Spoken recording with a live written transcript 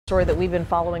story that we've been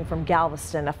following from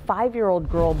Galveston. A 5-year-old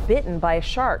girl bitten by a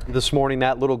shark. This morning,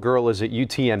 that little girl is at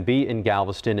UTMB in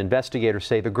Galveston. Investigators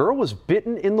say the girl was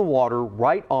bitten in the water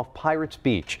right off Pirates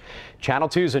Beach. Channel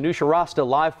 2's Anusha Rasta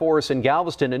live for us in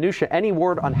Galveston. Anusha, any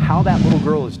word on how that little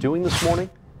girl is doing this morning?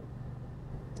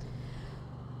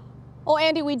 Well,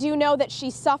 Andy, we do know that she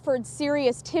suffered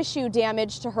serious tissue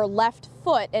damage to her left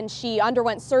foot and she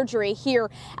underwent surgery here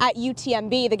at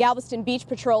UTMB. The Galveston Beach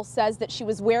Patrol says that she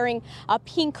was wearing a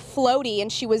pink floaty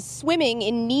and she was swimming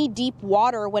in knee-deep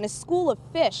water when a school of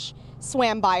fish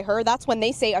swam by her. That's when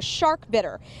they say a shark bit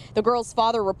her. The girl's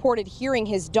father reported hearing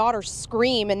his daughter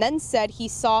scream and then said he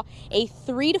saw a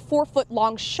 3 to 4 foot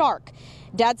long shark.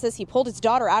 Dad says he pulled his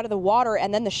daughter out of the water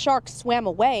and then the shark swam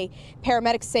away.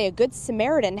 Paramedics say a good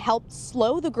Samaritan helped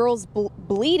slow the girl's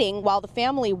bleeding while the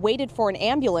family waited for an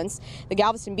ambulance. The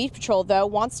Galveston Beach Patrol, though,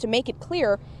 wants to make it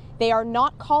clear they are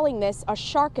not calling this a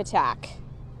shark attack.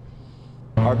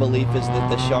 Our belief is that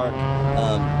the shark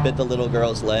bit the little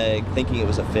girl's leg, thinking it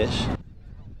was a fish.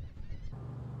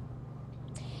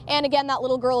 And again, that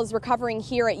little girl is recovering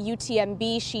here at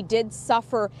UTMB. She did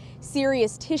suffer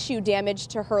serious tissue damage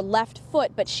to her left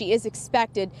foot, but she is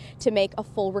expected to make a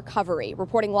full recovery.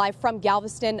 Reporting live from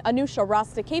Galveston, Anusha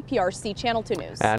Rasta, KPRC Channel 2 News.